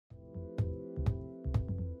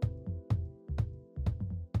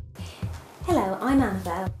Hello, I'm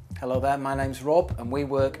Annabelle. Hello there, my name's Rob and we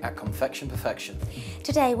work at Confection Perfection.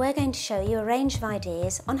 Today we're going to show you a range of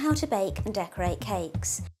ideas on how to bake and decorate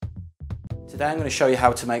cakes. Today I'm going to show you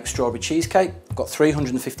how to make strawberry cheesecake. I've got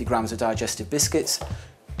 350 grams of digestive biscuits,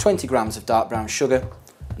 20 grams of dark brown sugar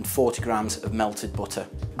and 40 grams of melted butter.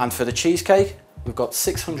 And for the cheesecake, we've got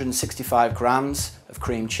 665 grams of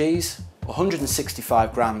cream cheese,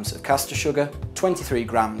 165 grams of caster sugar, 23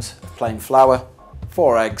 grams of plain flour,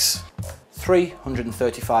 4 eggs,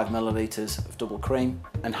 335 millilitres of double cream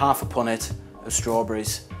and half a punnet of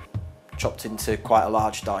strawberries chopped into quite a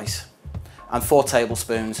large dice and 4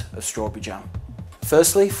 tablespoons of strawberry jam.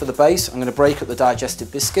 Firstly, for the base, I'm going to break up the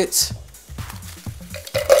digestive biscuits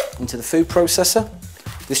into the food processor.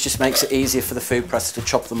 This just makes it easier for the food processor to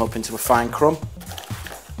chop them up into a fine crumb.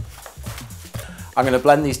 I'm going to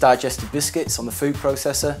blend these digestive biscuits on the food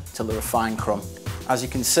processor till they're a fine crumb. As you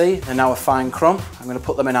can see, they're now a fine crumb. I'm going to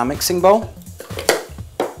put them in our mixing bowl,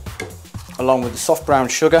 along with the soft brown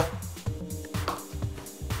sugar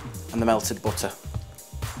and the melted butter.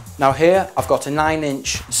 Now here, I've got a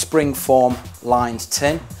 9-inch springform lined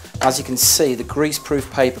tin. As you can see, the greaseproof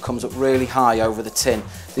paper comes up really high over the tin.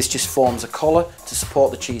 This just forms a collar to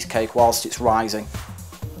support the cheesecake whilst it's rising.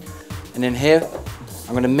 And in here,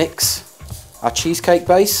 I'm going to mix our cheesecake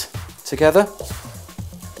base together,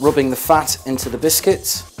 rubbing the fat into the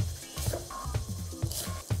biscuits.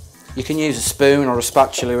 You can use a spoon or a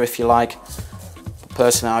spatula if you like, but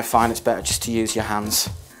personally I find it's better just to use your hands.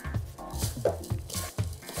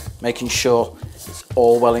 Making sure it's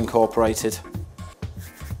all well incorporated.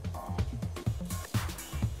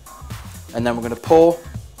 And then we're going to pour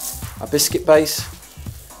our biscuit base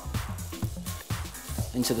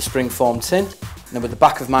into the springform tin. And then with the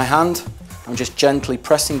back of my hand, I'm just gently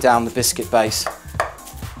pressing down the biscuit base,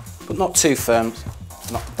 but not too firm.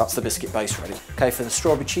 No, that's the biscuit base ready. Okay, for the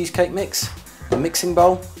strawberry cheesecake mix, the mixing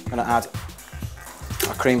bowl, I'm going to add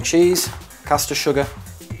our cream cheese, caster sugar,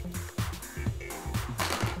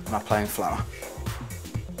 and our plain flour.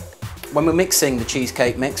 When we're mixing the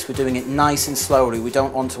cheesecake mix, we're doing it nice and slowly. We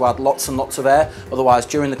don't want to add lots and lots of air, otherwise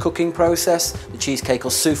during the cooking process, the cheesecake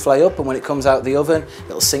will souffle up and when it comes out of the oven,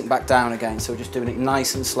 it'll sink back down again. So we're just doing it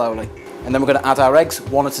nice and slowly. And then we're going to add our eggs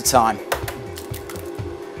one at a time.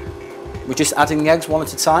 We're just adding the eggs one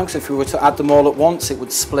at a time, because if we were to add them all at once, it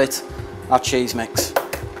would split our cheese mix.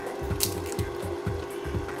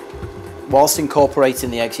 Whilst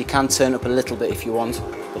incorporating the eggs, you can turn up a little bit if you want,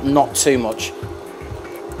 but not too much.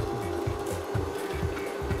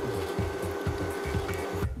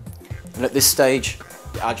 And at this stage,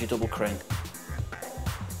 you add your double cream.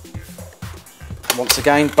 Once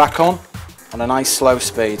again, back on a nice slow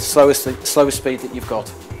speed, slowest speed that you've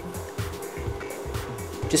got.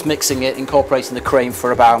 Just mixing it, incorporating the cream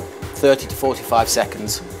for about 30 to 45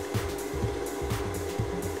 seconds.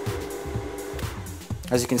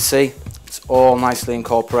 As you can see, it's all nicely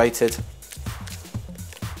incorporated.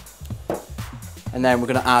 And then we're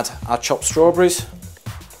going to add our chopped strawberries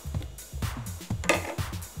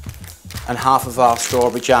and half of our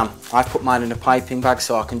strawberry jam. I've put mine in a piping bag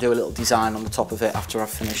so I can do a little design on the top of it after I've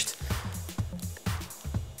finished.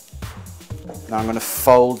 Now I'm going to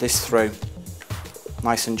fold this through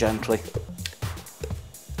nice and gently.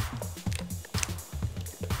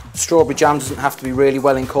 Strawberry jam doesn't have to be really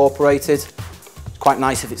well incorporated. It's quite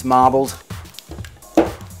nice if it's marbled.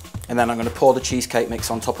 And then I'm going to pour the cheesecake mix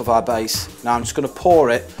on top of our base. Now I'm just going to pour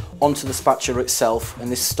it onto the spatula itself, and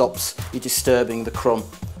this stops you disturbing the crumb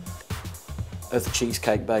of the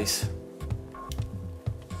cheesecake base.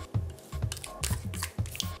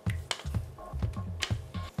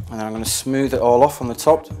 And then I'm going to smooth it all off on the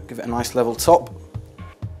top, give it a nice level top.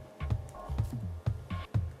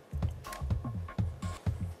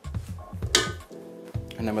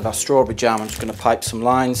 And then with our strawberry jam, I'm just going to pipe some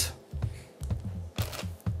lines.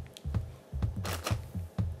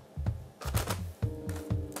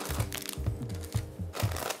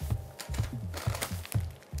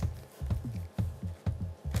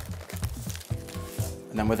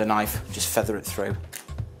 And then with a knife, just feather it through.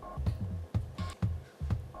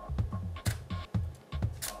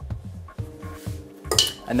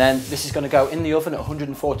 And then this is going to go in the oven at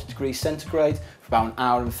 140 degrees centigrade for about an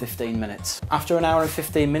hour and 15 minutes. After an hour and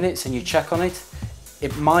 15 minutes and you check on it,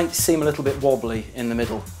 it might seem a little bit wobbly in the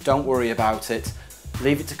middle. Don't worry about it.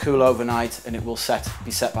 Leave it to cool overnight and it will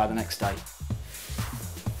be set by the next day.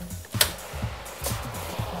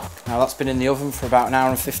 Now that's been in the oven for about an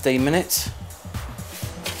hour and 15 minutes.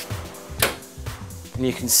 And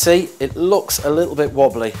you can see it looks a little bit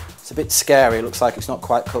wobbly. It's a bit scary, it looks like it's not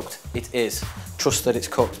quite cooked. It is. Trust that it's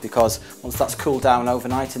cooked, because once that's cooled down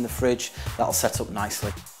overnight in the fridge, that'll set up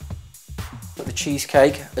nicely.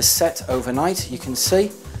 cheesecake has set overnight. You can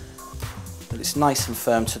see that it's nice and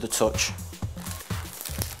firm to the touch.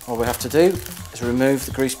 All we have to do is remove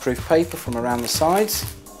the greaseproof paper from around the sides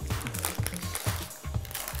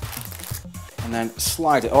and then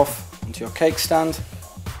slide it off onto your cake stand.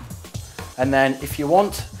 And then if you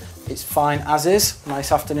want, it's fine as is,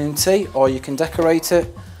 nice afternoon tea, or you can decorate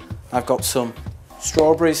it. I've got some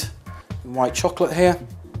strawberries and white chocolate here,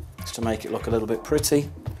 just to make it look a little bit pretty.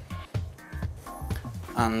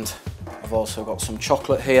 And I've also got some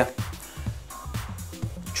chocolate here,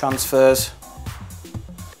 transfers,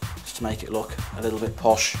 just to make it look a little bit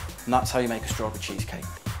posh. And that's how you make a strawberry cheesecake.